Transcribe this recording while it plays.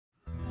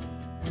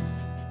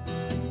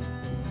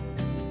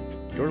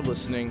You're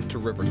listening to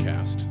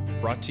Rivercast,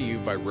 brought to you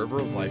by River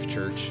of Life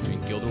Church in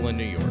Guilderland,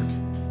 New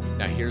York.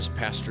 Now here's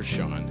Pastor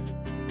Sean.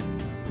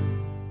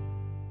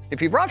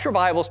 If you brought your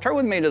Bibles, turn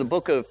with me to the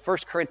book of 1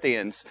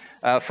 Corinthians,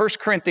 1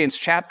 Corinthians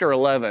chapter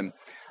 11.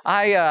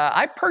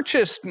 I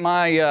purchased for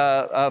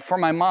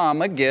my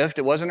mom a gift.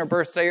 It wasn't her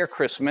birthday or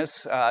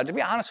Christmas. To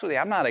be honest with you,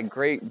 I'm not a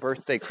great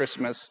birthday,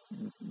 Christmas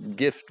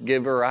gift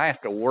giver. I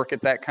have to work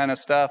at that kind of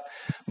stuff.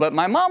 But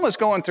my mom was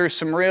going through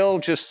some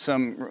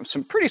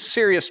pretty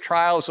serious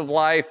trials of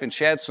life, and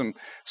she had some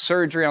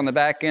surgery on the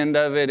back end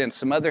of it and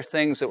some other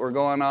things that were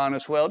going on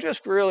as well,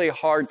 just really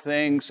hard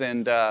things,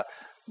 and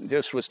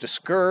just was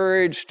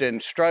discouraged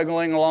and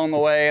struggling along the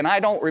way. And I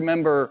don't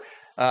remember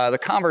the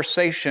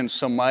conversation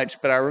so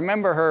much, but I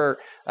remember her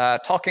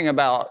talking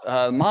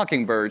about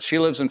mockingbirds. She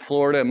lives in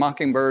Florida, and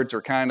mockingbirds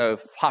are kind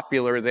of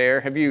popular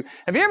there. Have you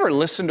ever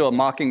listened to a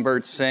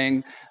mockingbird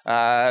sing?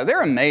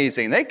 They're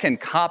amazing. They can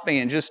copy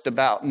and just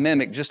about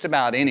mimic just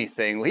about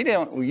anything. We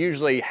don't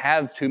usually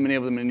have too many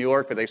of them in New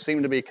York, but they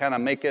seem to be kind of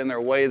making their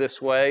way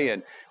this way.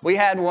 And we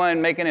had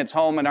one making its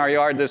home in our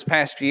yard this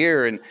past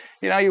year, and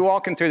you're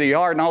walking through the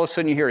yard, and all of a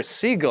sudden you hear a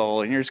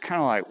seagull, and you're just kind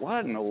of like,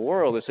 what in the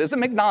world? This isn't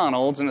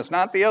McDonald's, and it's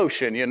not the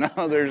ocean,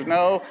 There's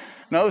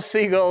no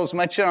seagulls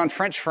munching on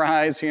French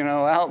fries,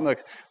 out in the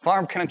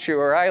farm country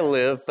where I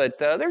live, but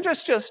they're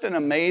just an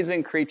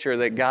amazing creature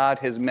that God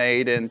has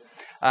made, and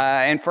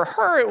for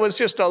her, it was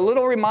just a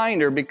little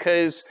reminder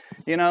because,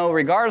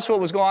 regardless of what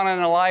was going on in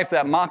her life,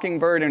 that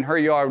mockingbird in her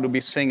yard would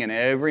be singing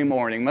every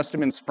morning. Must have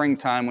been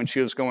springtime when she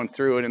was going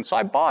through it. And so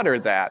I bought her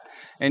that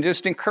and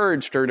just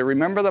encouraged her to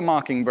remember the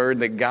mockingbird,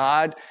 that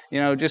God,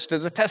 just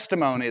as a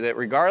testimony that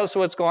regardless of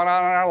what's going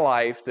on in our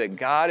life, that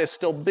God is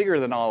still bigger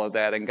than all of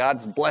that, and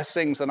God's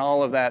blessings and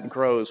all of that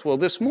grows. Well,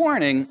 this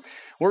morning,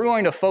 we're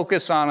going to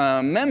focus on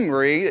a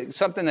memory,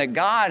 something that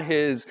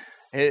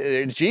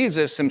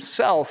Jesus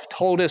himself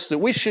told us that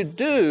we should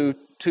do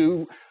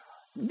to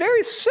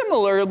very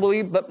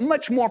similarly, but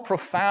much more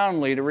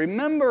profoundly, to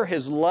remember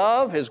his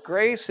love, his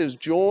grace, his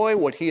joy,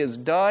 what he has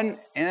done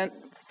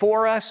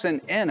for us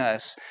and in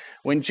us.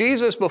 When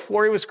Jesus,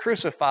 before he was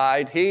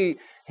crucified, he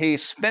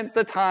spent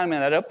the time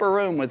in that upper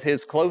room with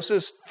his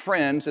closest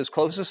friends, his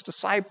closest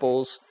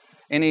disciples,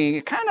 and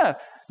he kind of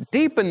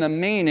deepened the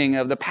meaning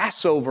of the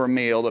Passover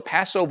meal, the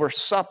Passover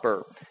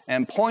supper,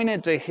 and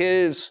pointed to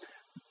his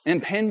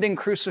impending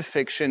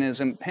crucifixion,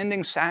 his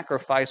impending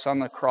sacrifice on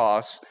the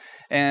cross.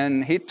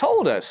 And he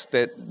told us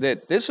that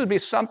this would be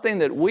something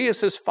that we as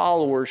his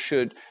followers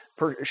should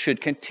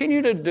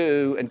continue to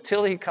do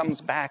until he comes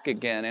back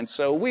again. And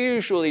so we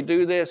usually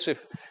do this,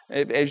 if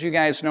as you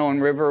guys know in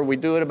River, we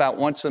do it about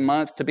once a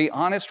month. To be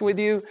honest with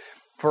you,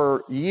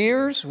 for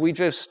years, we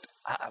just,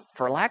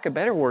 for lack of a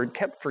better word,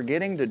 kept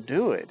forgetting to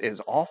do it. As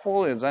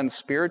awful, as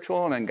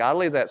unspiritual and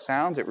ungodly as that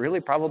sounds, it really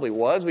probably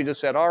was. We just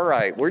said, all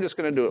right, we're just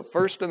going to do it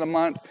first of the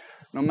month,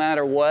 no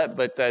matter what.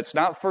 But it's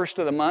not first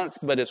of the month,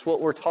 but it's what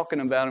we're talking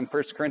about in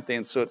 1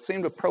 Corinthians. So it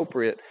seemed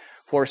appropriate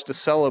for us to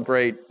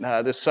celebrate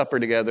this supper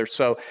together.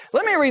 So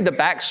let me read the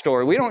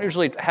backstory. We don't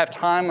usually have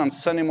time on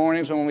Sunday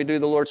mornings when we do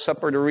the Lord's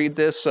Supper to read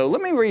this. So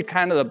let me read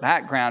kind of the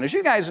background. As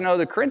you guys know,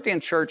 the Corinthian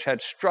church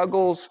had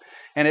struggles,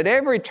 and at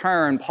every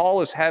turn,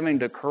 Paul is having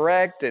to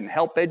correct and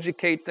help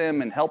educate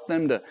them and help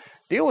them to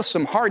deal with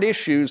some hard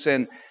issues.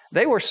 And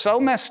they were so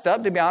messed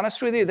up, to be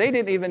honest with you, they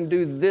didn't even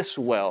do this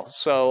well.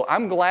 So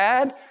I'm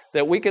glad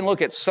that we can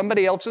look at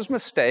somebody else's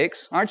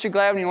mistakes. Aren't you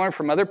glad when you learn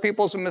from other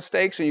people's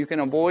mistakes and you can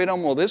avoid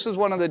them? Well, this is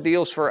one of the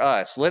deals for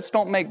us. Let's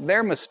don't make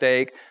their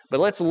mistake, but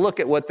let's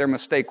look at what their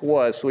mistake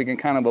was so we can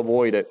kind of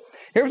avoid it.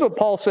 Here's what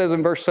Paul says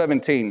in verse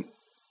 17.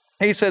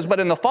 He says, but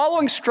in the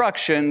following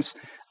instructions,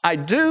 I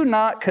do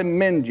not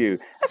commend you.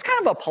 That's kind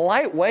of a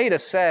polite way to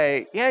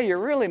say, yeah, you're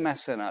really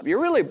messing up.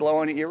 You're really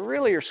blowing it. You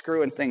really are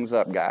screwing things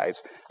up,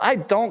 guys. I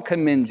don't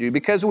commend you,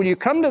 because when you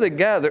come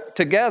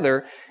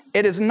together,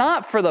 it is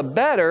not for the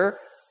better,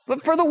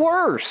 but for the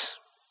worse.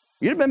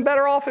 You'd have been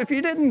better off if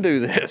you didn't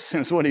do this,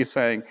 is what he's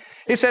saying.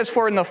 He says,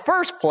 for in the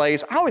first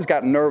place, I always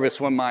got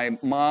nervous when my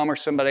mom or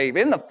somebody,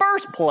 in the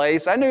first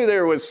place, I knew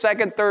there was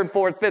second, third,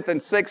 fourth, fifth,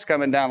 and sixth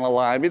coming down the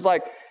line. He's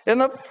like, in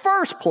the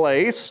first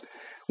place,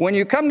 when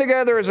you come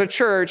together as a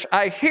church,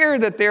 I hear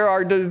that there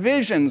are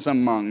divisions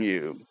among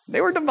you. They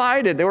were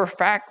divided. They were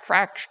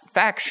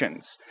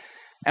factions.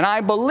 And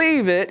I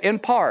believe it in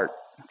part.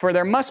 For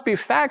there must be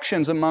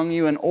factions among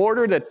you in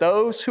order that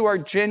those who are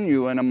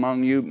genuine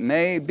among you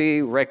may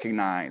be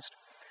recognized.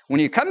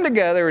 When you come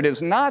together, it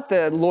is not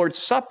the Lord's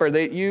Supper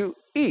that you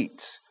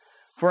eat.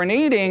 For in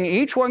eating,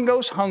 each one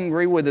goes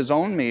hungry with his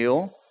own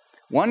meal.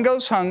 One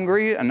goes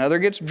hungry, another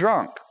gets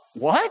drunk.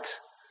 What?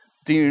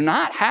 Do you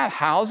not have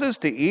houses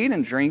to eat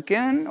and drink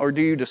in? Or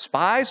do you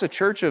despise the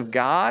church of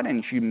God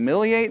and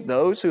humiliate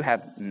those who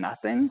have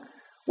nothing?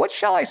 What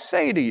shall I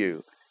say to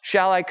you?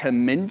 Shall I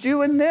commend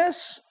you in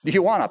this? Do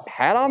you want a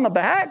pat on the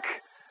back?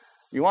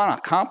 You want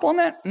a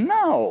compliment?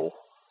 No,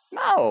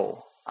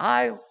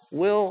 I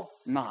will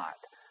not.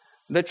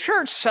 The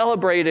church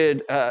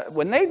celebrated,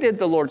 when they did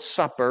the Lord's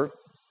Supper,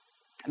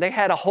 they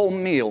had a whole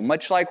meal,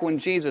 much like when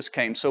Jesus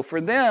came. So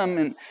for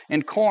them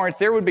in Corinth,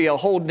 there would be a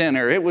whole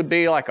dinner. It would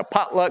be like a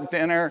potluck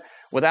dinner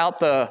without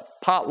the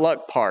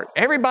potluck part.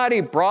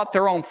 Everybody brought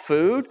their own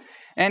food.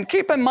 And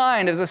keep in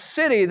mind, as a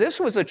city, this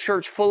was a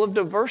church full of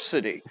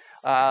diversity.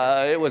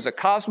 It was a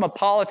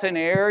cosmopolitan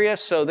area,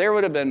 so there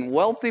would have been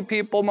wealthy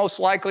people most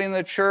likely in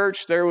the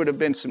church. There would have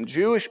been some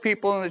Jewish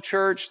people in the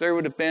church. There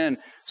would have been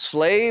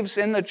slaves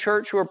in the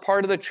church who were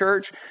part of the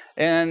church.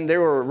 And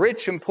there were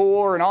rich and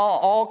poor and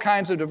all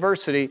kinds of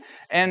diversity.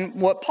 And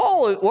what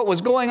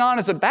was going on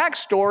as a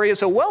backstory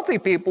is the wealthy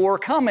people were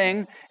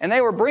coming and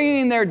they were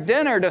bringing their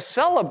dinner to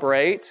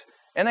celebrate.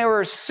 And they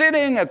were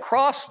sitting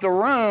across the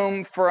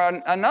room for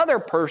another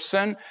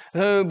person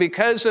who,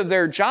 because of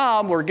their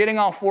job, were getting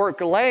off work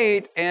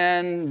late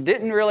and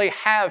didn't really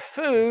have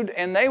food.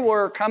 And they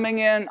were coming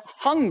in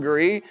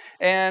hungry.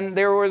 And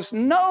there was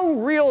no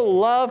real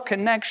love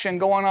connection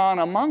going on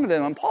among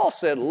them. And Paul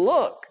said,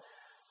 look,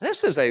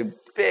 this is a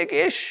big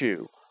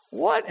issue.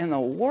 What in the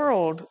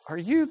world are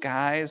you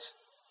guys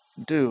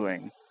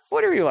doing?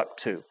 What are you up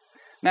to?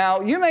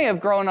 Now, you may have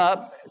grown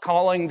up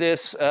calling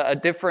this a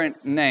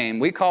different name.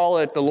 We call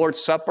it the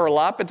Lord's Supper a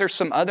lot, but there's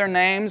some other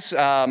names.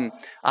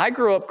 I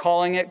grew up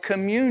calling it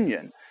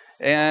communion.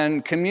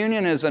 And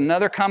communion is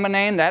another common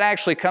name. That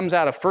actually comes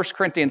out of 1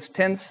 Corinthians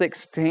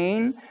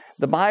 10:16.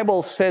 The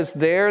Bible says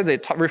there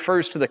that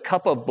refers to the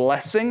cup of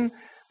blessing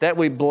that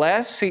we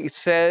bless. He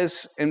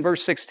says in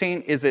verse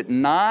 16, is it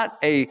not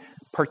a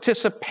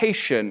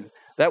participation?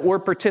 That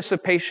word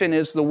participation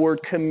is the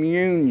word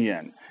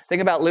communion.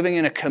 Think about living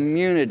in a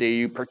community.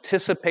 You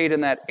participate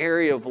in that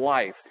area of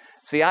life.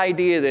 It's the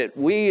idea that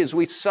as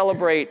we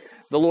celebrate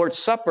the Lord's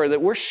Supper,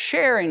 that we're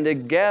sharing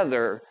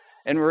together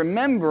and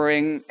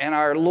remembering in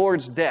our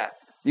Lord's death.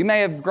 You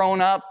may have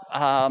grown up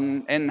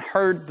and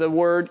heard the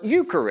word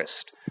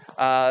Eucharist.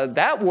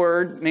 That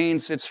word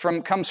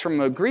comes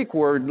from a Greek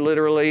word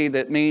literally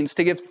that means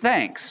to give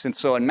thanks. And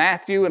so in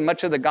Matthew and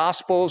much of the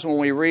Gospels, when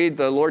we read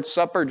the Lord's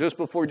Supper just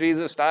before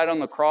Jesus died on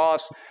the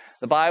cross,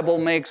 the Bible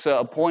makes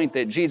a point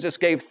that Jesus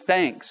gave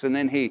thanks, and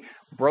then he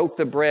broke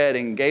the bread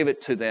and gave it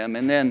to them.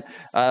 And then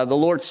the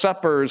Lord's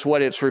Supper is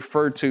what it's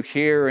referred to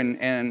here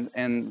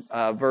in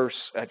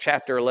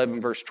chapter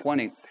 11, verse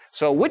 20.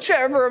 So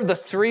whichever of the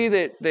three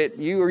that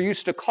you are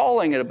used to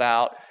calling it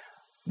about,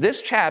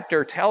 this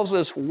chapter tells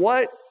us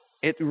what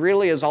it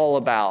really is all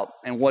about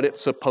and what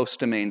it's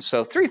supposed to mean.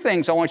 So 3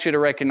 things I want you to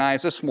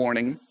recognize this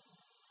morning,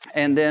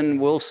 and then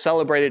we'll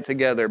celebrate it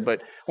together.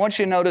 But I want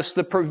you to notice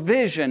the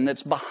provision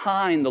that's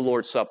behind the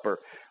Lord's Supper.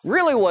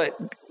 Really what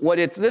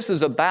this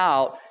is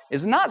about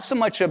is not so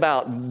much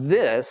about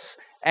this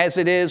as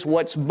it is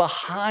what's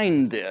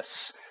behind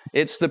this.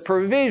 It's the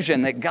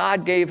provision that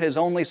God gave his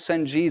only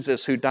son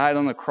Jesus who died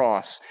on the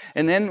cross.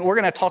 And then we're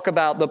going to talk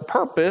about the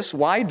purpose,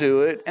 why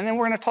do it, and then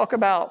we're going to talk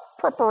about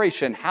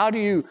preparation. How do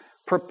you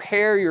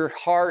prepare your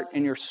heart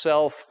and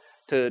yourself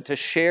to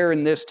share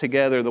in this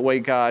together the way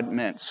God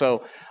meant?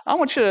 So I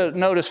want you to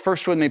notice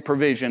first with me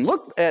provision.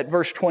 Look at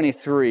verse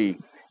 23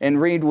 and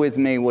read with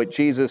me what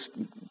Jesus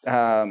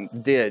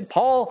did.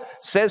 Paul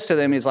says to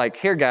them, he's like,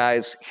 here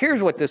guys,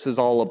 here's what this is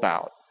all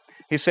about.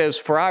 He says,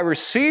 for I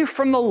received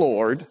from the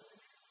Lord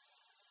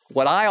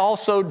what I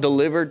also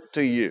delivered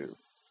to you.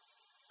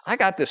 I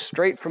got this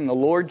straight from the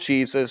Lord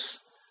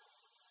Jesus,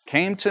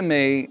 came to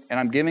me, and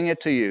I'm giving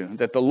it to you.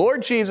 That the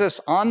Lord Jesus,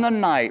 on the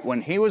night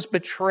when he was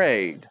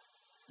betrayed,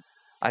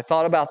 I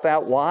thought about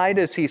that. Why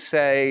does he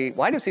say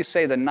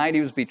the night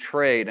he was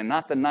betrayed and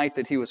not the night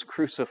that he was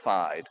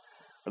crucified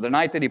or the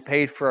night that he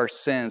paid for our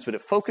sins? But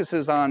it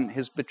focuses on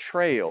his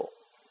betrayal.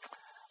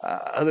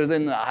 Other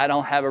than, I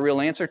don't have a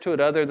real answer to it,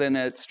 other than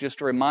it's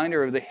just a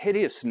reminder of the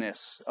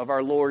hideousness of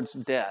our Lord's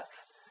death,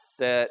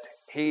 that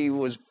he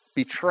was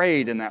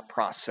betrayed in that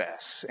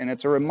process. And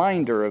it's a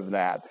reminder of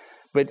that.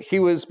 But he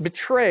was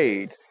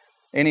betrayed,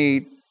 and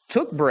he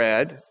took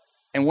bread,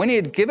 and when he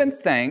had given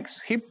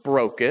thanks, he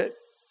broke it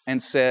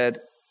and said,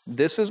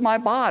 this is my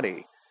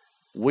body,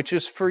 which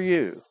is for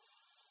you.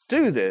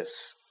 Do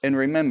this in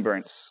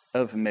remembrance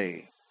of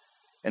me.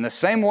 In the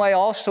same way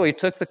also he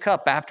took the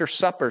cup after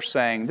supper,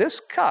 saying, this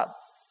cup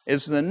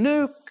is the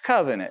new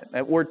covenant.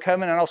 That word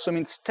covenant also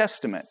means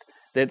testament.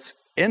 That's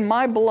in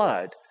my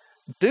blood.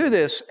 Do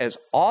this as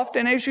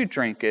often as you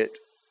drink it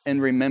in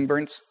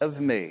remembrance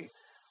of me.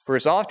 For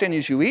as often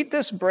as you eat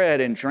this bread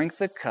and drink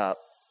the cup,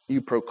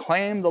 you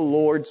proclaim the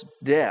Lord's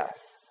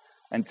death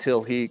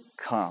until he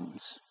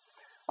comes.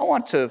 I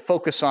want to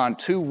focus on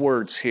 2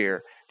 words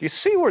here. Do you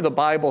see where the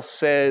Bible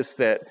says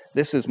that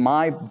this is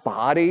my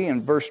body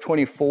in verse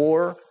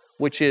 24,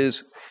 which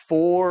is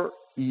for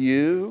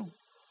you?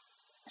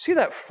 See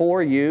that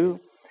for you?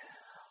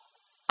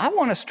 I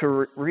want us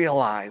to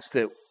realize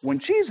that when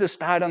Jesus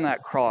died on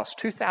that cross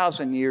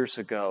 2,000 years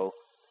ago,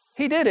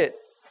 he did it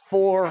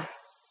for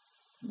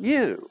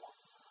you.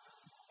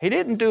 He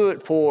didn't do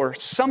it for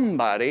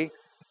somebody,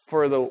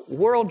 for the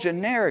world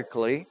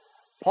generically.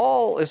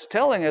 Paul is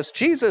telling us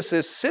Jesus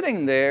is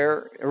sitting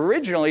there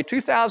originally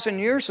 2,000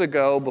 years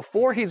ago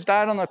before he's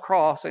died on the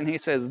cross, and he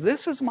says,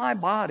 this is my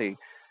body,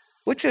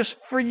 which is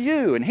for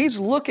you. And he's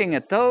looking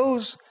at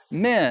those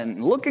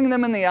men, looking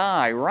them in the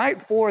eye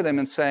right for them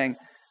and saying,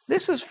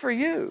 this is for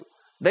you.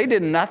 They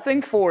did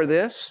nothing for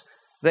this.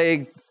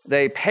 They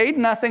paid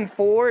nothing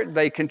for it.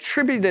 They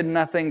contributed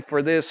nothing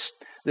for this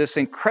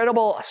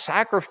incredible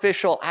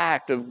sacrificial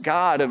act of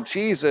God, of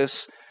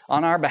Jesus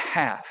on our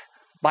behalf.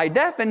 By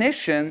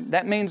definition,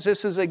 that means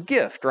this is a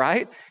gift,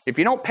 right? If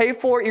you don't pay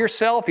for it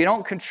yourself, you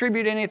don't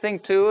contribute anything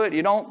to it,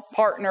 you don't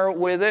partner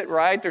with it,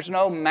 right? There's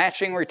no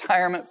matching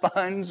retirement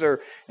funds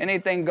or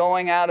anything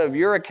going out of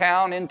your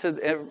account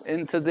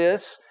into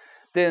this.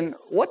 Then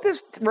what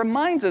this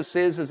reminds us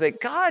is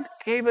that God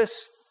gave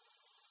us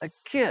a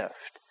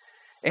gift,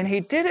 and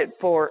he did it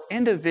for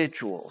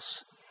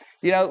individuals.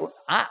 You know,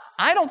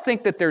 I don't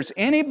think that there's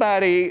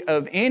anybody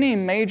of any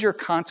major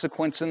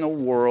consequence in the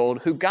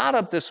world who got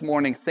up this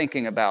morning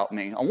thinking about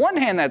me. On one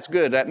hand, that's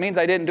good. That means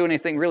I didn't do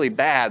anything really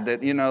bad,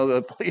 that, you know,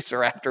 the police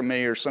are after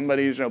me or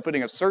somebody's, you know,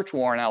 putting a search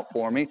warrant out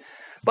for me.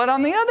 But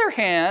on the other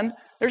hand,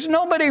 there's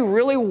nobody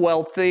really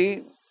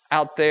wealthy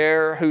out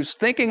there who's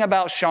thinking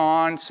about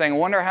Sean, saying,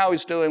 wonder how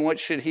he's doing, what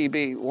should he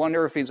be,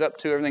 wonder if he's up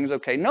to, everything's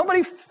okay.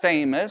 Nobody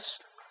famous,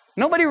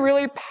 nobody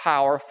really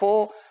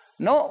powerful,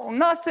 no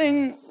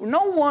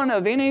one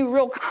of any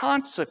real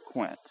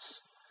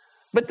consequence.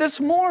 But this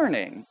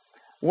morning,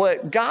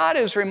 what God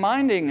is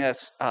reminding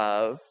us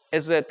of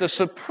is that the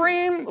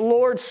supreme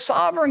Lord,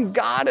 sovereign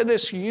God of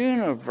this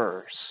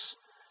universe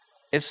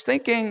is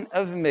thinking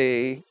of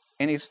me,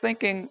 and he's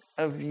thinking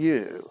of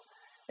you.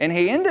 And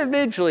he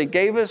individually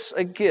gave us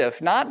a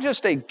gift, not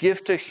just a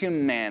gift to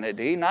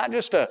humanity, not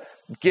just a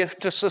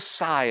gift to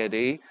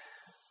society,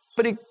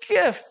 but a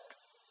gift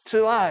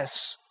to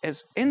us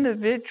as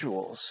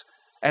individuals,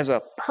 as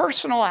a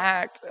personal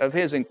act of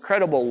his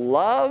incredible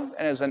love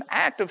and as an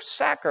act of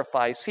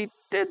sacrifice. He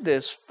did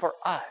this for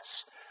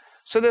us.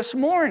 So this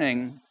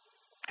morning,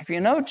 if you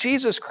know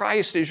Jesus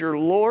Christ is your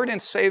Lord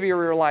and Savior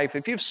of your life,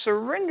 if you've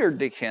surrendered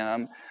to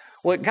him,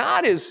 what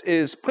God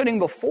is putting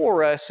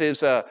before us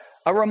is a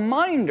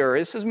reminder.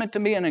 This is meant to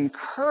be an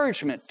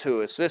encouragement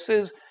to us. This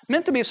is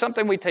meant to be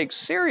something we take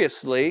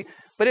seriously,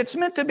 but it's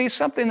meant to be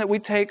something that we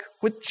take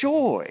with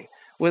joy,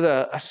 with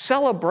a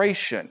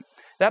celebration.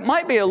 That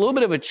might be a little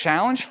bit of a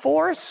challenge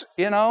for us.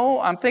 You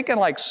know, I'm thinking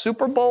like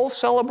Super Bowl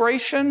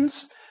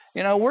celebrations.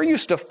 You know, we're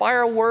used to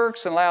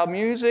fireworks and loud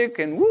music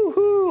and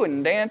woo-hoo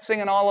and dancing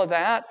and all of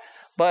that.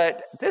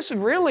 But this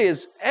really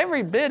is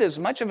every bit as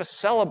much of a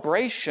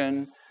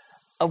celebration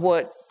of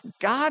what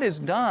God has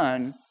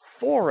done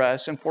for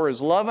us and for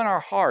his love in our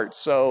hearts.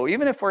 So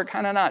even if we're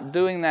kind of not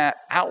doing that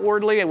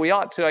outwardly, and we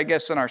ought to, I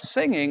guess, in our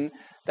singing,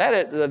 that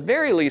at the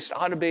very least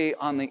ought to be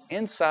on the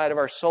inside of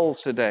our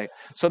souls today.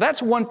 So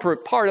that's one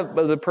part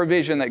of the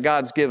provision that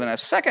God's given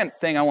us. Second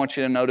thing I want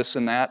you to notice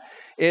in that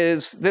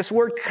is this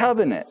word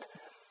covenant.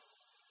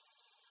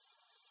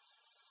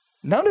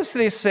 Notice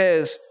that he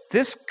says,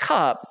 this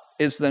cup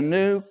is the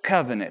new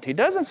covenant. He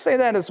doesn't say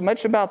that as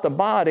much about the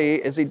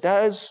body as he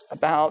does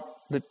about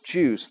the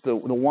juice, the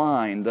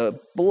wine, the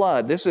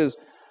blood. This is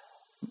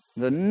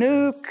the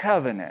new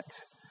covenant.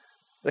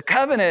 The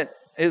covenant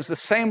is the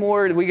same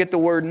word we get the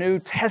word New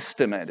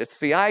Testament. It's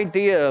the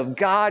idea of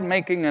God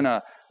making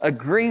an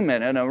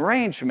agreement, an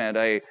arrangement,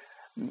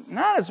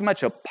 not as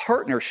much a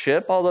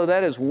partnership, although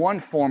that is one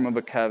form of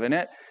a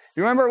covenant.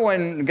 You remember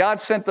when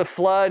God sent the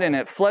flood and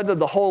it flooded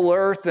the whole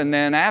earth, and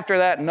then after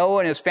that Noah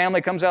and his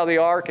family comes out of the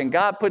ark and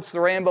God puts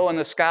the rainbow in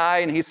the sky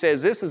and he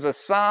says, this is a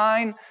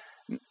sign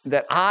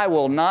that I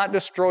will not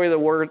destroy the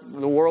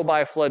world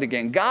by a flood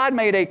again. God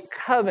made a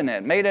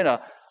covenant, made it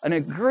an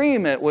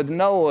agreement with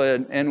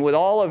Noah and with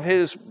all of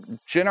his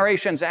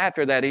generations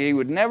after that. He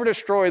would never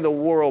destroy the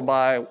world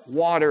by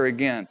water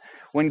again.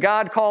 When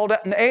God called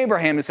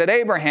Abraham and said,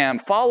 Abraham,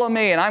 follow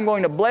me and I'm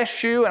going to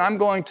bless you and I'm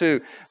going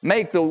to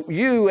make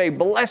you a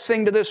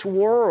blessing to this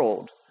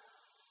world.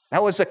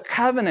 That was a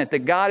covenant that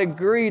God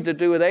agreed to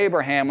do with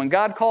Abraham. When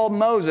God called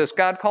Moses,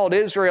 God called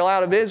Israel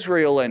out of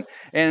Israel,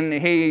 and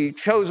he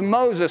chose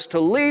Moses to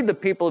lead the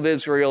people of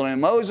Israel.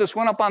 And Moses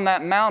went up on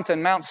that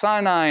mountain, Mount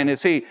Sinai, and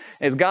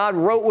as God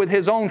wrote with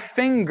his own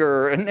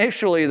finger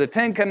initially the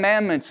Ten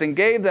Commandments and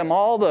gave them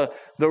all the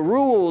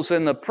rules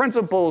and the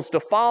principles to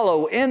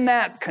follow in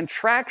that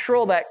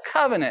contractual, that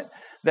covenant,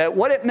 that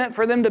what it meant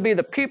for them to be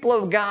the people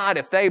of God,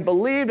 if they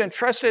believed and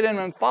trusted him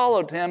and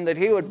followed him, that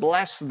he would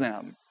bless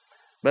them.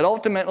 But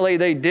ultimately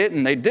they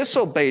didn't. They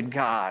disobeyed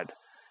God.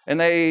 And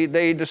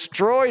they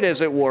destroyed,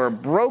 as it were,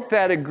 broke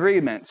that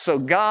agreement. So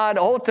God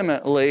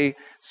ultimately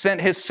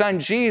sent his son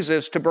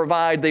Jesus to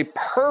provide the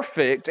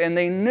perfect and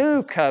the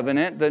new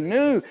covenant, the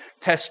New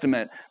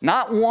Testament.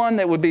 Not one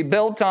that would be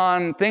built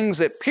on things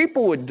that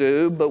people would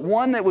do, but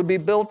one that would be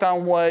built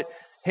on what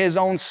his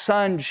own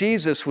son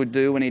Jesus would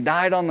do when he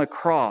died on the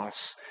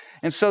cross.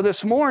 And so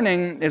this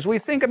morning, as we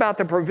think about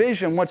the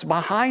provision, what's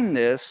behind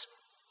this,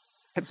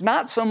 it's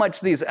not so much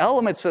these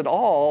elements at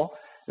all.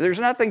 There's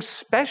nothing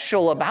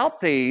special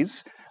about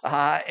these.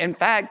 In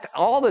fact,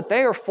 all that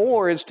they are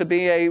for is to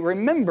be a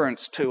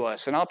remembrance to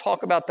us. And I'll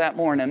talk about that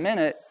more in a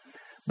minute.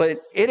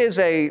 But it is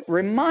a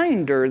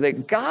reminder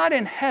that God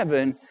in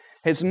heaven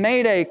has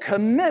made a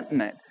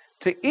commitment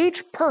to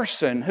each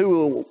person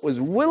who was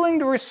willing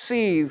to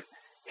receive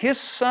his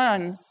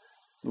Son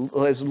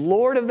as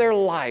Lord of their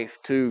life,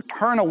 to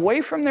turn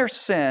away from their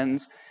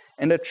sins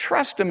and to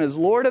trust him as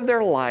Lord of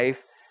their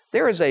life.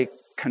 There is a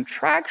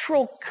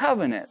contractual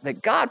covenant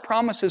that God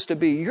promises to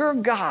be your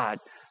God,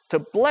 to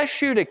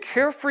bless you, to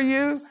care for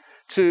you,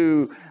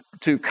 to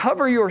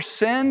cover your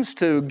sins,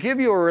 to give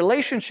you a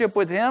relationship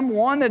with him,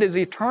 one that is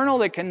eternal,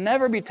 that can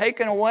never be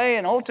taken away,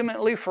 and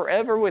ultimately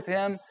forever with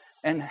him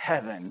in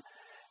heaven.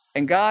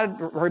 And God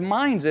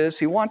reminds us,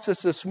 he wants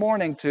us this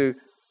morning to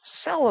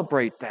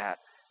celebrate that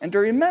and to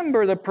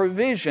remember the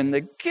provision,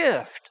 the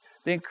gift,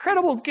 the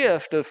incredible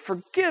gift of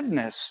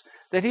forgiveness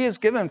that he has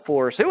given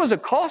for us. It was a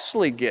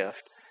costly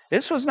gift.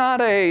 This was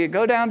not a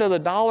go down to the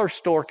dollar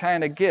store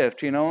kind of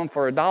gift, and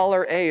for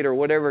 $1.08 or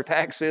whatever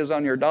tax is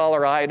on your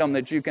dollar item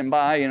that you can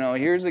buy,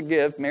 here's a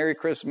gift, Merry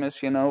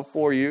Christmas,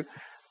 for you.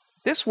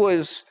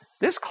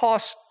 This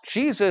cost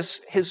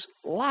Jesus his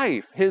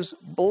life, his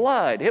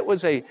blood. It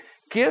was a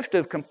gift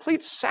of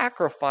complete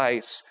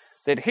sacrifice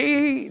that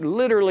he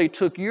literally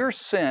took your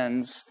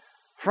sins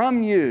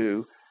from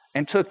you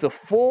and took the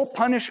full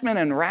punishment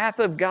and wrath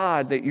of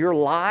God that you're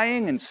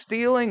lying and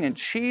stealing and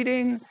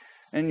cheating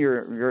and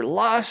your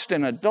lust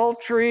and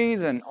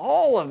adulteries and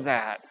all of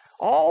that,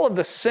 all of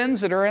the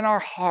sins that are in our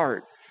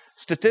heart.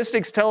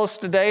 Statistics tell us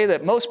today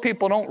that most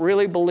people don't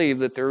really believe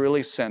that they're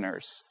really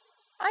sinners.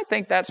 I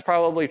think that's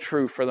probably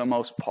true for the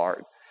most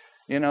part.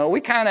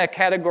 We kind of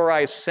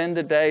categorize sin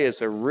today as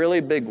the really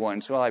big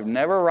ones. Well, I've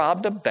never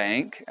robbed a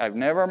bank. I've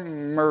never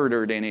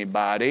murdered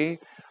anybody.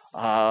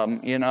 I'm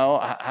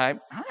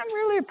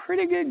really a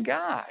pretty good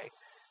guy.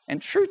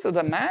 And truth of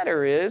the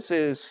matter is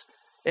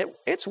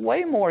it's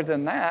way more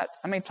than that.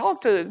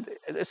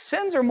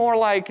 Sins are more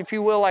like, if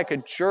you will, like a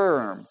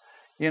germ.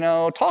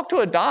 Talk to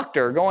a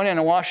doctor going in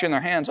and washing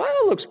their hands. Well,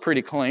 it looks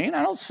pretty clean.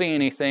 I don't see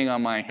anything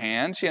on my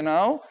hands,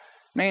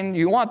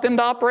 you want them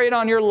to operate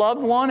on your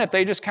loved one if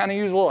they just kind of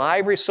use a little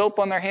ivory soap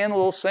on their hand, a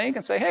little sink,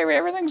 and say, hey,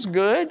 everything's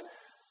good?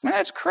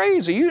 That's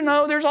crazy.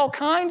 There's all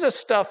kinds of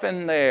stuff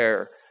in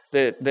there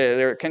that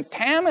are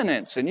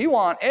contaminants, and you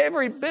want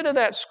every bit of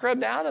that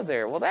scrubbed out of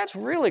there. Well, that's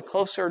really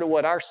closer to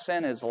what our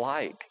sin is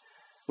like.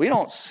 We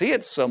don't see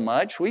it so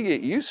much. We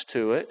get used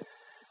to it.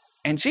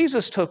 And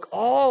Jesus took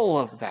all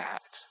of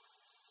that,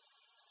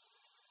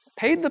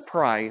 paid the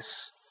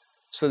price,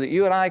 so that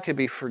you and I could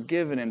be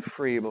forgiven and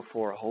free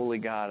before a holy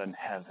God in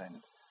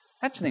heaven.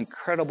 That's an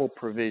incredible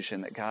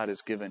provision that God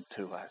has given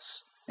to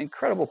us.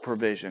 Incredible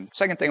provision.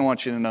 Second thing I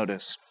want you to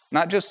notice,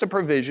 not just the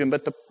provision,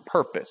 but the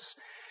purpose.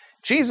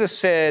 Jesus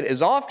said,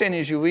 as often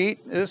as you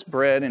eat this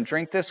bread and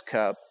drink this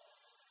cup,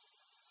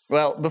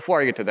 well,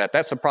 before I get to that,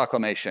 that's a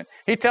proclamation.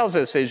 He tells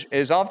us,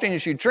 as often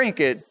as you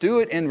drink it, do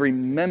it in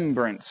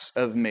remembrance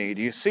of me.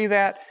 Do you see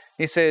that?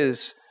 He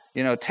says,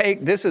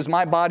 take, this is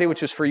my body,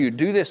 which is for you.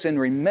 Do this in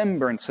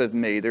remembrance of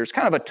me. There's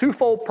kind of a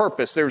twofold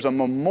purpose. There's a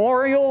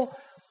memorial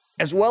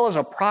as well as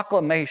a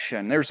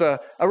proclamation. There's a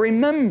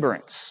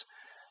remembrance.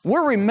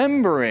 We're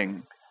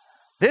remembering.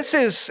 This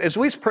is, as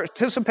we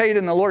participate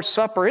in the Lord's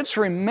Supper, it's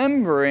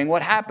remembering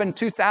what happened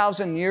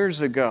 2,000 years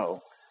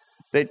ago.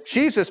 That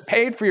Jesus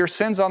paid for your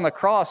sins on the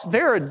cross.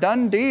 They're a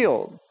done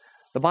deal.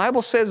 The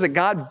Bible says that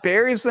God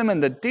buries them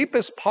in the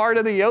deepest part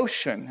of the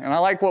ocean. And I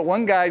like what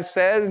one guy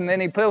said, and then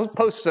he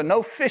posts a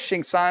no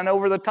fishing sign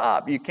over the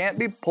top. You can't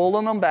be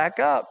pulling them back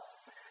up.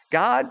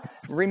 God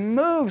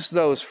removes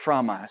those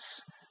from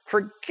us,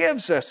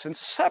 forgives us, and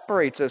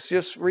separates us,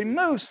 just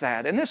removes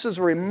that. And this is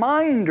a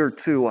reminder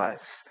to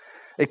us,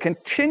 a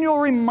continual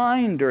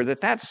reminder that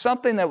that's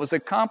something that was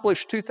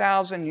accomplished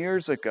 2,000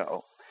 years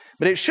ago.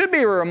 But it should be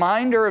a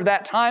reminder of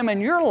that time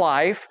in your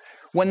life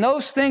when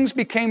those things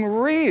became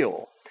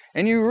real.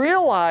 And you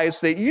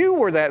realized that you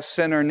were that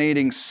sinner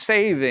needing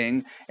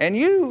saving, and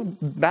you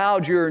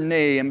bowed your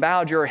knee and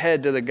bowed your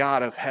head to the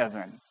God of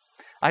heaven.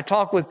 I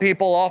talk with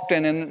people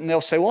often, and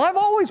they'll say, well, I've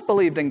always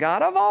believed in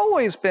God. I've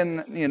always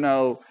been,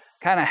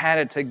 kind of had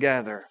it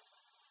together.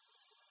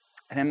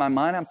 And in my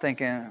mind, I'm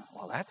thinking,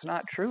 well, that's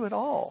not true at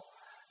all.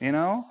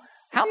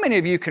 How many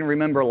of you can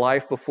remember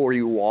life before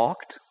you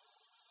walked?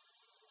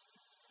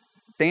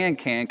 Dan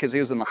can, because he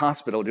was in the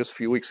hospital just a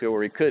few weeks ago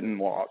where he couldn't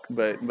walk.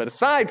 But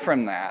aside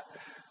from that,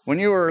 when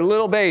you were a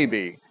little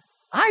baby,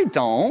 I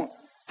don't.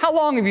 How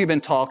long have you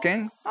been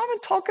talking?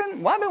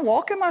 I've been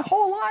walking my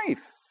whole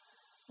life.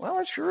 Well,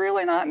 it's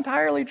really not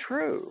entirely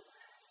true.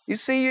 You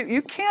see,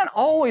 you can't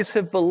always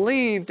have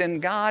believed in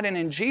God and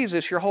in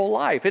Jesus your whole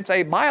life. It's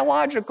a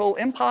biological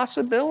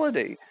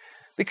impossibility.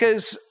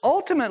 Because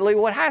ultimately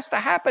what has to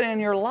happen in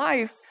your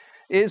life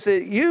is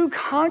that you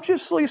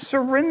consciously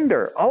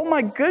surrender. Oh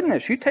my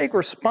goodness, you take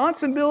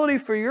responsibility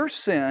for your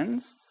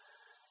sins.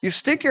 You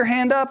stick your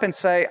hand up and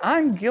say,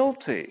 I'm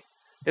guilty.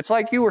 It's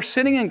like you were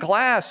sitting in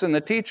class and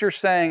the teacher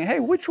saying, hey,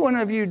 which one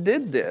of you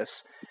did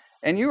this?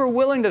 And you were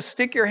willing to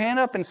stick your hand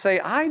up and say,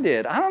 I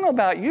did. I don't know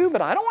about you,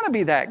 but I don't want to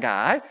be that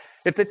guy.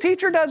 If the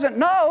teacher doesn't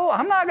know,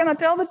 I'm not going to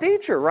tell the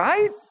teacher,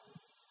 right?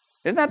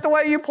 Isn't that the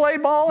way you play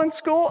ball in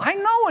school? I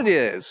know it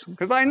is,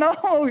 because I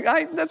know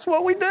that's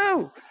what we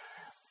do.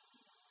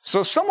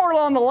 So somewhere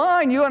along the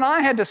line, you and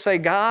I had to say,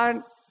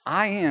 God,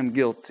 I am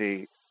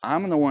guilty.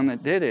 I'm the one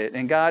that did it.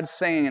 And God's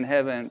saying in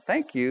heaven,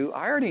 thank you.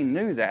 I already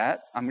knew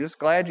that. I'm just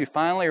glad you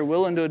finally are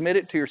willing to admit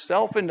it to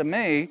yourself and to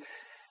me.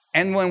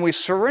 And when we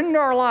surrender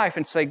our life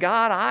and say,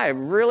 God, I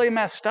really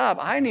messed up.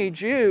 I need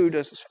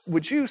you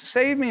would you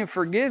save me and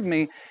forgive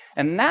me?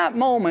 And that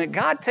moment,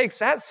 God takes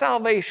that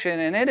salvation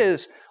and it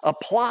is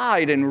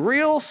applied in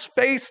real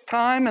space,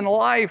 time, and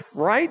life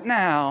right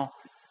now.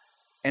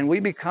 And we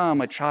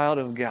become a child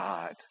of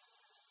God.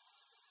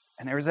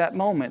 And there's that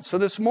moment. So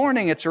this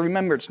morning, it's a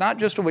remember. It's not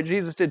just what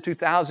Jesus did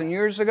 2,000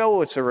 years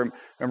ago. It's a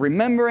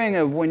remembering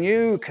of when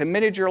you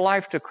committed your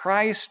life to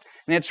Christ.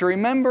 And it's a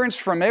remembrance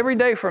from every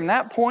day from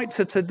that point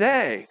to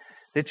today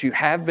that you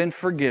have been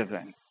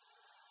forgiven.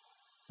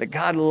 That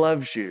God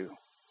loves you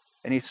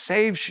and He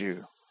saves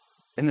you.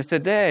 And that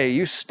today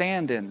you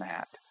stand in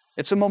that.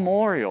 It's a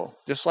memorial.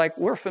 Just like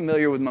we're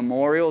familiar with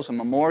memorials, a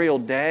Memorial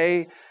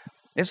Day.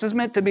 This is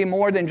meant to be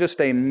more than just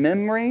a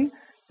memory.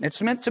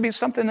 It's meant to be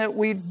something that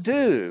we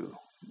do.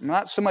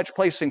 Not so much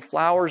placing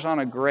flowers on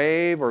a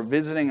grave or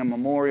visiting a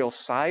memorial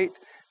site.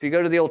 If you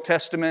go to the Old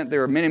Testament,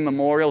 there are many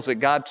memorials that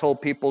God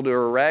told people to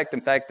erect.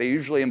 In fact, they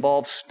usually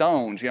involve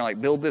stones.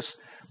 Like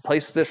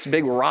place this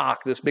big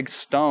rock, this big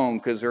stone,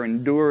 because they're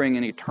enduring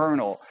and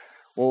eternal.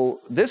 Well,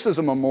 this is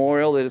a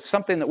memorial that is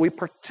something that we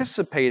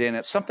participate in.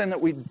 It's something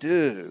that we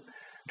do.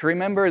 To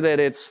remember that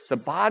it's the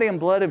body and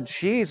blood of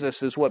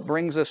Jesus is what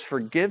brings us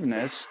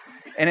forgiveness.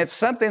 And it's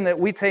something that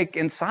we take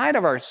inside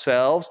of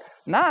ourselves,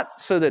 not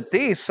so that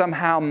these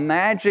somehow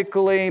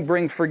magically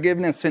bring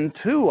forgiveness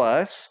into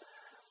us,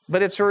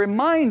 but it's a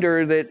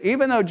reminder that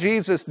even though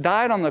Jesus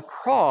died on the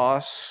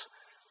cross,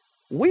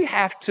 we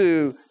have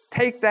to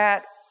take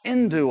that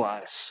into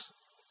us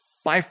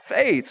by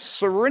faith,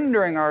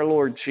 surrendering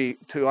our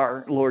to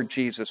our Lord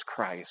Jesus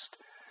Christ.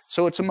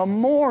 So it's a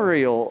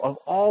memorial of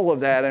all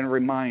of that and a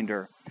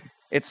reminder.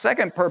 Its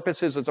second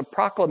purpose is as a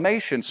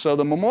proclamation. So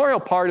the memorial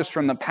part is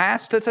from the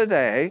past to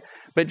today,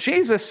 but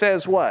Jesus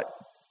says what?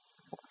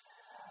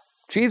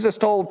 Jesus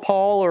told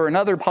Paul or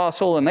another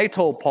apostle, and they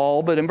told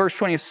Paul, but in verse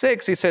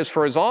 26, he says,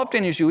 for as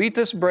often as you eat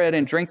this bread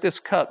and drink this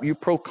cup, you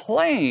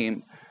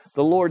proclaim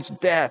the Lord's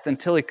death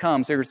until He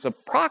comes. There's a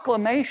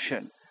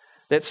proclamation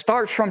that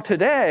starts from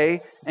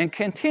today and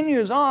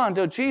continues on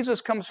until Jesus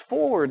comes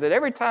forward, that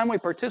every time we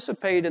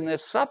participate in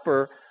this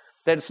supper,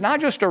 that it's not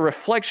just a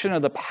reflection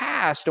of the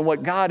past and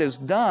what God has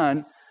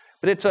done,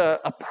 but it's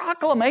a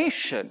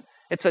proclamation.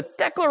 It's a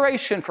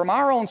declaration from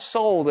our own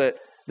soul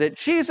that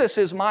Jesus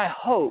is my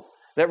hope,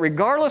 that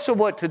regardless of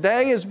what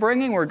today is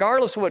bringing,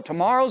 regardless of what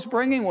tomorrow's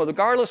bringing,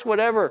 regardless of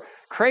whatever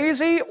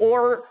crazy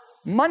or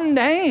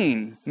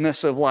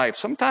mundaneness of life,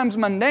 sometimes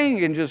mundane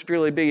can just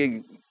really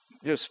be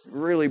just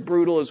really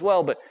brutal as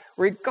well, but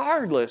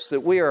regardless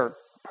that we are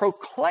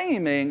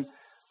proclaiming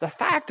the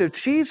fact of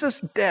Jesus'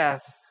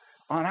 death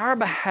on our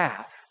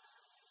behalf,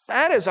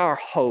 that is our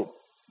hope.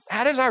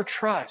 That is our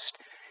trust.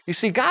 You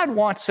see, God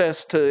wants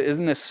us to,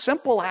 in this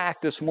simple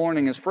act this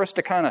morning, is for us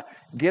to kind of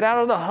get out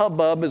of the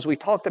hubbub, as we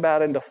talked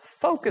about, and to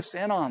focus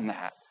in on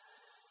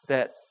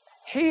that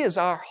He is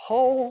our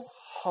whole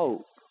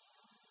hope.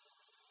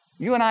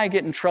 You and I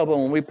get in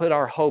trouble when we put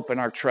our hope and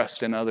our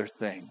trust in other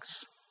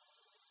things.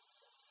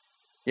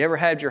 You ever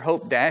had your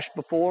hope dashed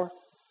before?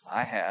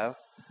 I have.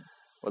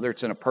 Whether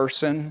it's in a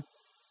person,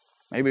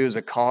 maybe it was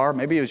a car,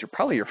 maybe it was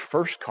probably your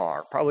first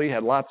car. Probably you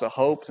had lots of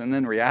hopes, and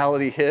then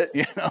reality hit,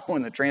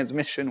 when the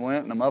transmission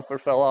went and the muffler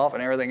fell off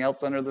and everything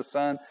else under the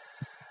sun.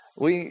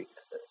 We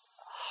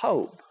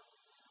hope.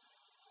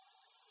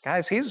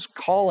 Guys, He's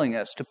calling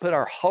us to put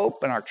our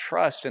hope and our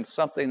trust in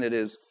something that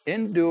is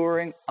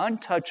enduring,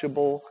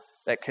 untouchable,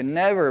 that can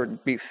never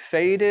be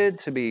faded,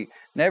 to be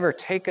never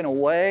taken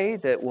away,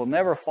 that will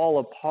never fall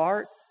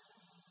apart.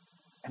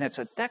 And it's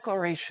a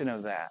declaration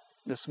of that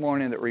this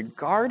morning, that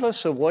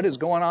regardless of what is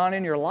going on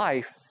in your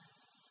life,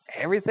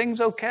 everything's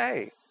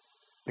okay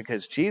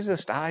because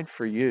Jesus died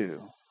for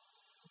you.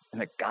 And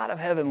the God of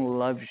heaven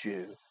loves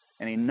you.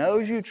 And He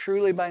knows you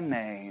truly by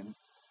name.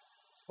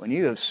 When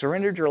you have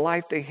surrendered your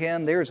life to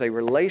Him, there's a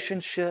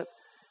relationship.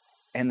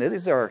 And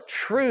these are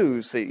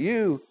truths that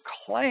you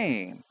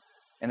claim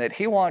and that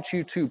He wants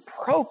you to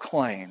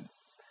proclaim.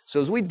 So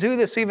as we do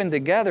this even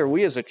together,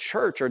 we as a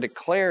church are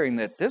declaring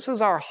that this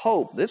is our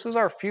hope, this is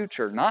our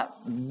future, not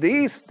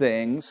these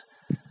things,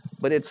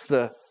 but it's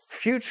the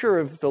future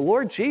of the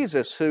Lord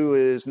Jesus, who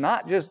is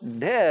not just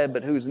dead,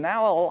 but who's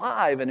now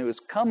alive and who is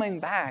coming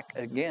back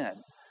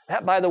again.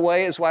 That, by the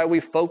way, is why we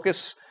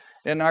focus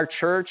in our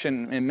church,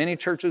 and many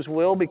churches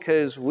will,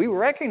 because we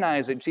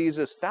recognize that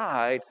Jesus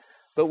died,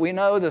 but we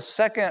know the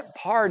second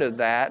part of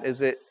that is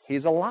that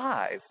He's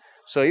alive.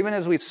 So even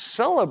as we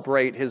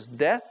celebrate His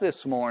death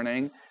this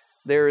morning,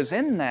 there is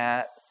in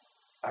that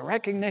a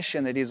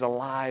recognition that He's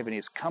alive and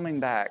He's coming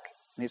back.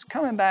 And He's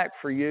coming back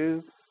for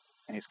you,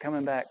 and He's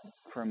coming back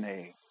for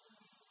me.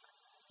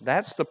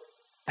 That's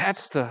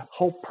the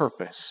whole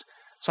purpose.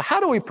 So how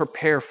do we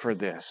prepare for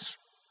this?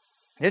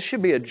 This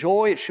should be a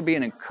joy. It should be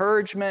an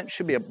encouragement. It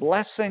should be a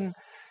blessing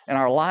in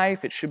our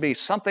life. It should be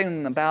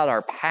something about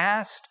our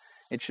past.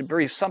 It should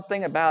be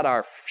something about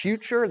our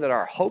future, that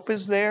our hope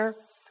is there.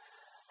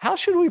 How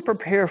should we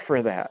prepare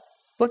for that?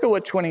 Look at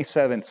what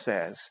 27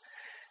 says.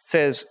 It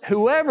says,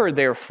 whoever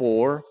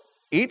therefore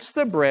eats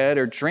the bread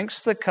or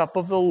drinks the cup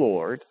of the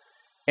Lord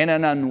in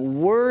an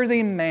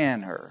unworthy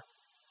manner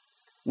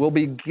will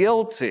be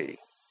guilty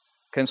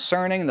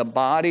concerning the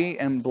body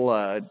and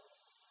blood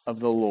of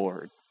the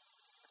Lord.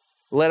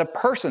 Let a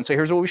person say,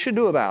 here's what we should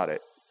do about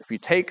it. If you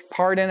take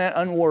part in it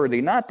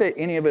unworthy, not that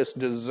any of us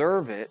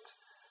deserve it,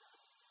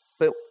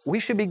 but we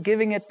should be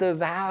giving it the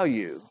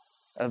value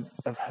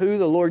of who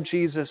the Lord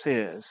Jesus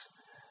is.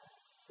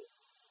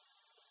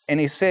 And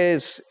he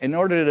says, in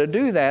order to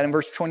do that, in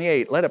verse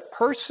 28, let a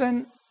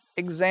person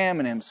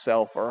examine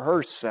himself or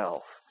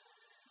herself,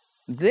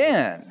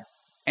 then,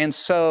 and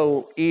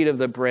so eat of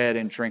the bread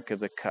and drink of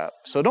the cup.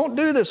 So don't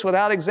do this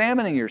without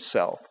examining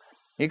yourself.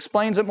 He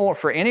explains it more.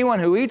 For anyone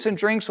who eats and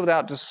drinks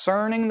without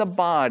discerning the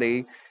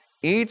body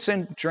eats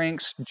and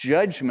drinks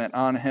judgment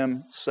on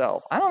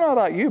himself. I don't know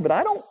about you, but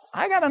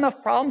I got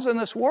enough problems in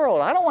this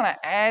world. I don't want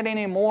to add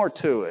any more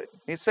to it.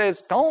 He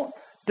says, don't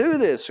do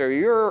this, or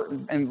you're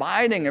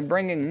inviting and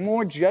bringing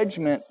more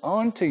judgment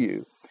onto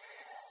you.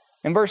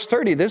 In verse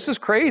 30, this is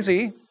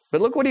crazy, but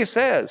look what he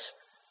says.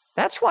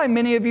 That's why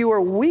many of you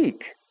are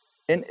weak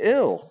and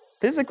ill,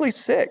 physically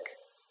sick.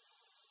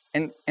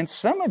 And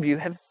some of you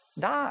have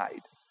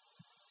died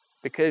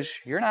because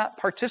you're not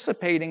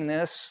participating in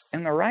this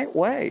in the right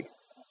way.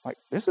 Like,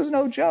 this is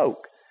no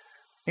joke.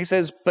 He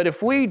says, but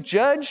if we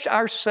judged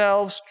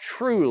ourselves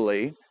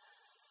truly,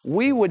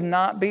 we would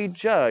not be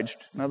judged,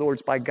 in other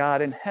words, by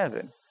God in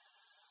heaven.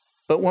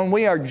 But when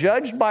we are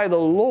judged by the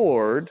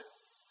Lord,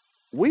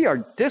 we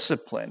are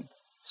disciplined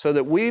so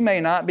that we may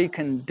not be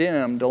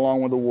condemned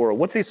along with the world.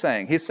 What's he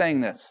saying? He's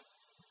saying this.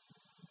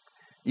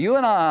 You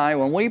and I,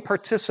 when we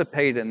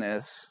participate in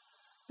this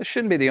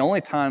shouldn't be the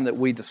only time that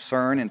we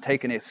discern and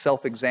take a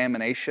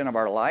self-examination of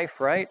our life,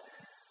 right?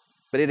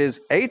 But it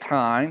is a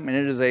time, and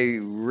it is a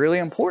really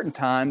important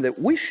time, that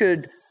we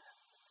should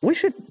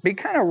be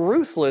kind of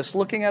ruthless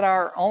looking at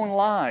our own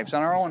lives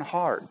and our own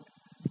heart,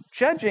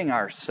 judging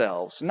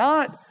ourselves,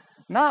 not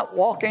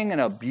walking and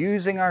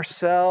abusing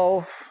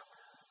ourselves,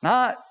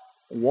 not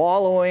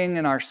wallowing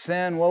in our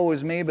sin, woe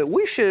is me, but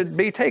we should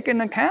be taking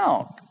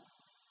account.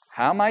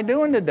 How am I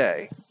doing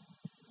today?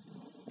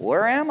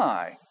 Where am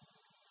I?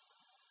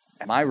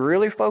 Am I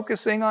really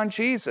focusing on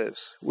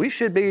Jesus? We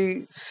should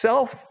be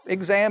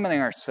self-examining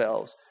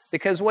ourselves,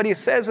 because what he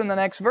says in the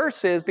next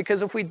verse is,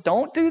 because if we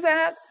don't do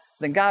that,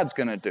 then God's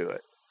going to do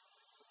it.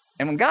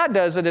 And when God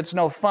does it, it's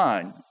no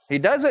fun. He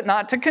does it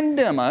not to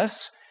condemn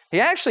us. He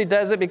actually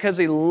does it because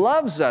he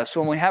loves us.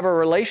 When we have a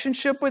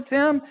relationship with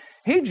him,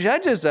 he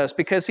judges us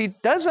because he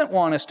doesn't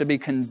want us to be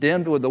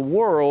condemned with the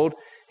world.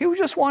 He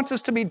just wants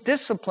us to be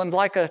disciplined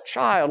like a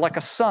child, like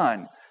a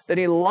son that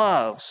he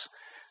loves.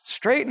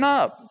 Straighten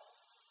up.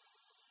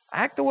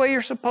 Act the way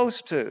you're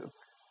supposed to.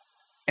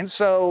 And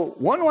so,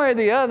 one way or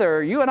the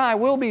other, you and I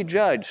will be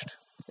judged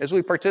as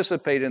we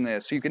participate in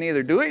this. You can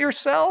either do it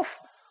yourself,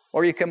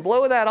 or you can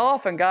blow that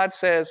off, and God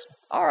says,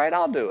 all right,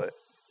 I'll do it.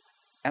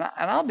 And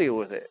I'll deal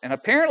with it. And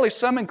apparently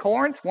some in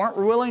Corinth weren't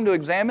willing to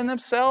examine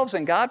themselves,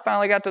 and God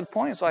finally got to the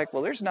point, it's like,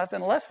 well, there's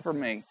nothing left for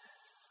me.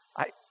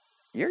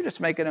 You're just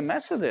making a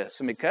mess of this.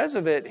 And because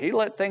of it, he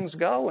let things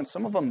go, and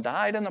some of them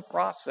died in the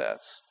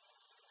process.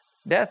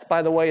 Death,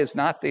 by the way, is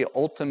not the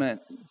ultimate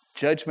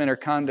judgment or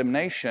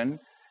condemnation.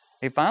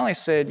 He finally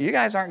said, you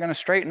guys aren't going to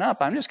straighten up.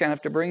 I'm just going to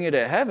have to bring you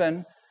to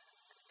heaven,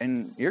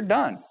 and you're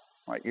done.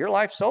 Like, your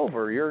life's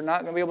over. You're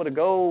not going to be able to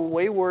go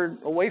wayward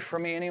away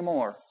from me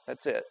anymore.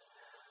 That's it.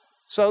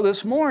 So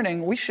this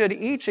morning, we should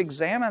each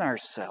examine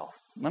ourselves.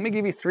 Let me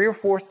give you 3 or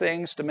 4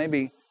 things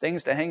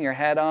to hang your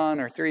hat on,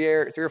 or 3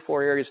 or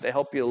 4 areas to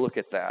help you look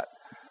at that.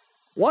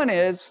 One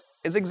is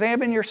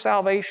examine your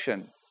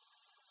salvation.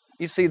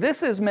 You see,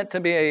 this is meant to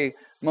be a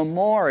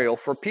memorial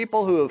for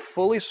people who have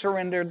fully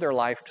surrendered their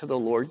life to the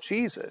Lord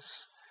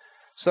Jesus.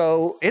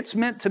 So it's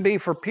meant to be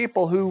for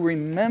people who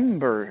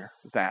remember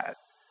that,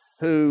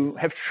 who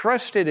have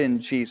trusted in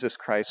Jesus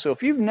Christ. So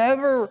if you've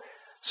never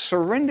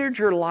surrendered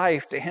your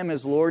life to him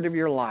as Lord of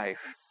your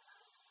life,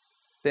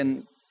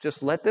 then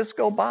just let this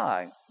go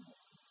by.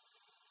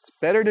 It's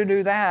better to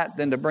do that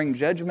than to bring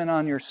judgment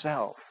on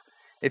yourself.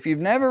 If you're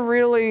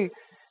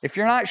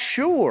not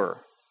sure,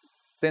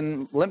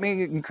 then let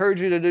me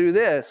encourage you to do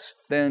this.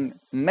 Then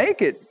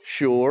make it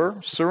sure.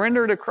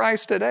 Surrender to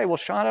Christ today. Well,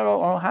 Sean, I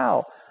don't know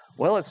how.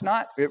 Well,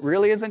 it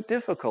really isn't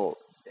difficult.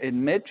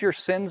 Admit your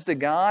sins to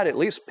God. At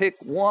least pick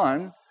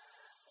one.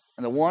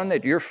 And the one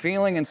that you're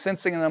feeling and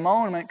sensing in the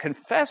moment,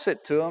 confess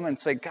it to him and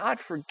say, God,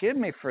 forgive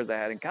me for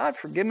that. And God,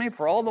 forgive me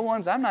for all the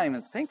ones I'm not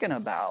even thinking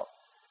about.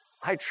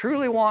 I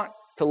truly want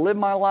to live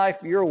my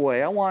life your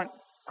way.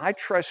 I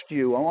trust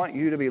you. I want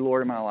you to be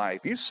Lord of my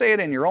life. You say it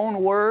in your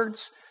own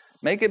words.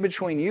 Make it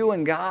between you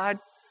and God,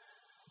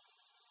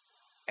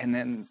 and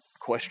then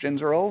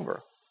questions are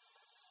over.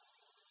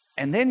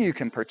 And then you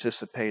can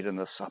participate in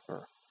the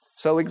supper.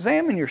 So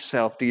examine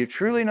yourself. Do you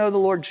truly know the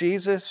Lord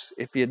Jesus?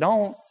 If you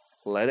don't,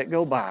 let it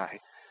go by.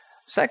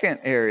 Second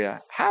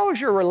area, how is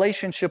your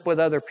relationship with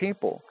other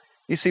people?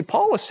 You see,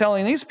 Paul was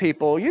telling these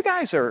people, you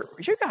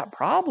got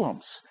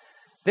problems.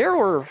 There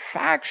were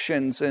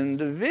factions and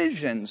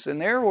divisions,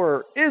 and there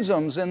were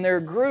isms in their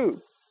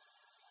group.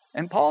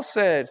 And Paul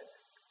said,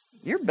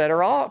 you're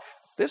better off.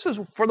 This is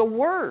for the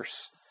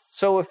worse.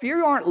 So if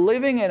you aren't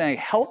living in a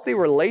healthy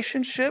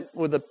relationship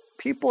with the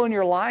people in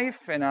your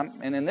life,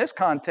 and in this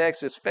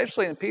context,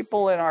 especially the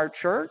people in our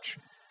church,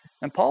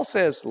 and Paul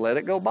says, let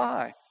it go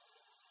by.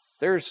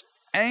 There's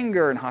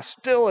anger and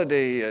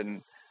hostility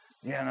and,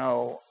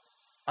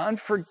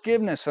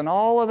 unforgiveness and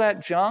all of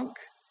that junk,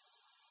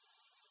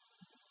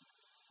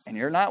 and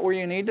you're not where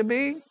you need to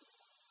be,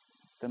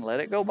 then let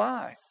it go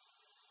by.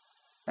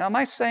 Now, am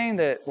I saying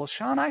that, well,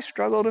 Sean, I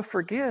struggle to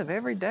forgive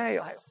every day?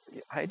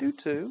 I do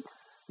too.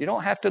 You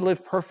don't have to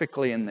live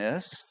perfectly in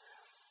this.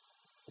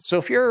 So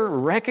if you're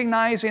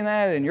recognizing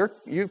that and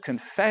you've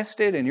confessed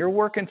it and you're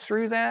working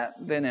through that,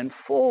 then in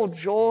full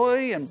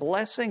joy and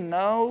blessing,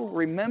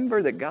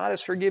 remember that God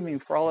is forgiving you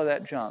for all of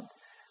that junk.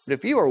 But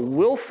if you are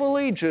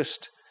willfully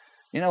just,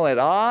 at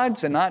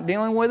odds and not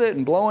dealing with it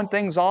and blowing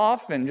things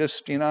off and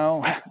just,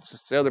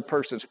 it's the other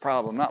person's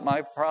problem, not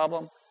my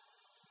problem,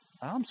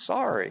 I'm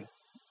sorry.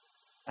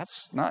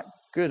 That's not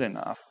good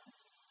enough.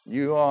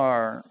 You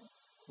are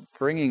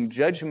bringing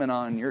judgment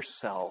on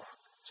yourself.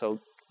 So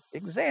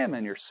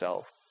examine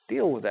yourself.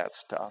 Deal with that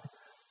stuff.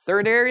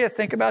 Third area,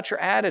 think about your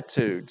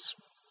attitudes.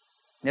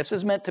 This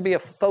is meant to be a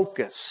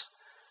focus,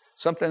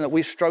 something that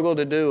we struggle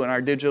to do in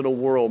our digital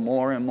world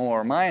more and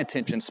more. My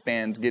attention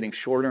span's getting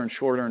shorter and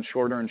shorter and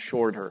shorter and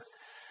shorter.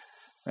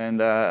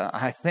 And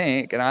I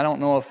think, and I don't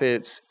know if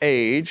it's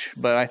age,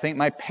 but I think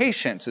my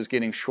patience is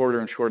getting shorter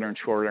and shorter and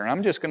shorter. And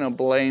I'm just going to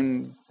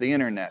blame the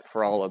internet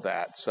for all of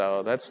that.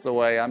 So that's the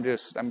way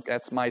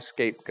that's my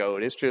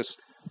scapegoat. It's just,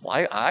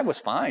 I was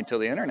fine till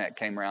the internet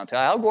came around. Till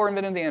Al Gore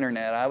invented the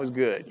internet, I was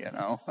good,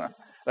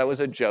 That was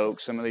a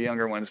joke. Some of the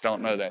younger ones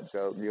don't know that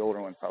joke. The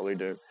older ones probably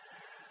do.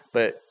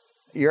 But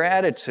your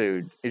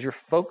attitude, is your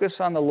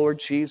focus on the Lord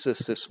Jesus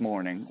this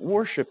morning,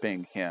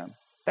 worshiping Him.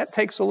 That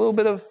takes a little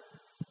bit of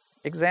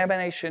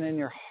examination in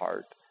your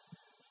heart.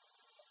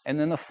 And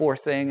then the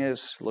fourth thing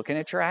is looking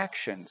at your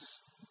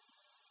actions.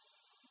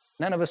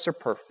 None of us are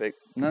perfect.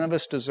 None of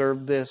us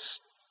deserve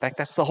this. In fact,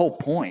 that's the whole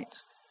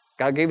point.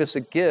 God gave us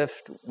a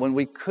gift when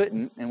we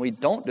couldn't, and we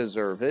don't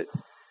deserve it.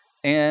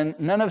 And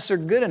none of us are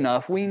good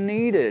enough. We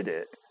needed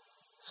it.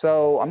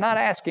 So I'm not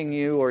asking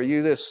you, are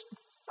you this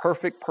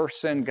perfect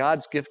person,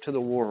 God's gift to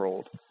the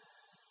world?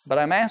 But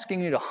I'm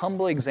asking you to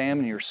humbly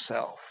examine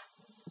yourself.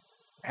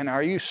 And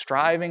are you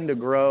striving to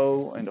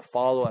grow and to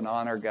follow and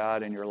honor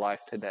God in your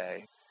life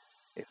today?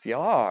 If you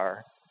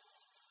are,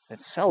 then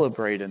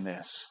celebrate in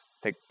this.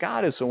 That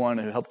God is the one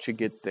who helped you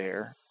get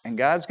there. And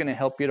God's going to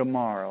help you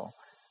tomorrow.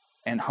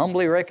 And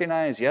humbly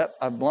recognize, yep,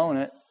 I've blown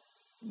it.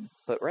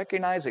 But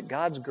recognize that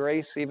God's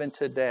grace even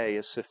today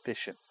is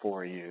sufficient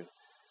for you.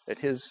 That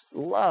His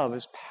love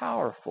is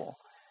powerful.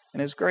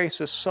 And His grace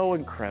is so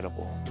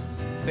incredible.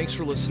 Thanks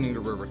for listening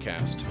to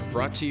Rivercast,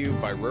 brought to you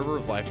by River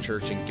of Life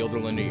Church in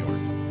Guilderland, New York.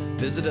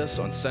 Visit us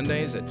on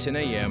Sundays at 10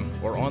 a.m.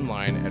 or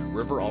online at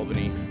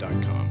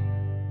riveralbany.com.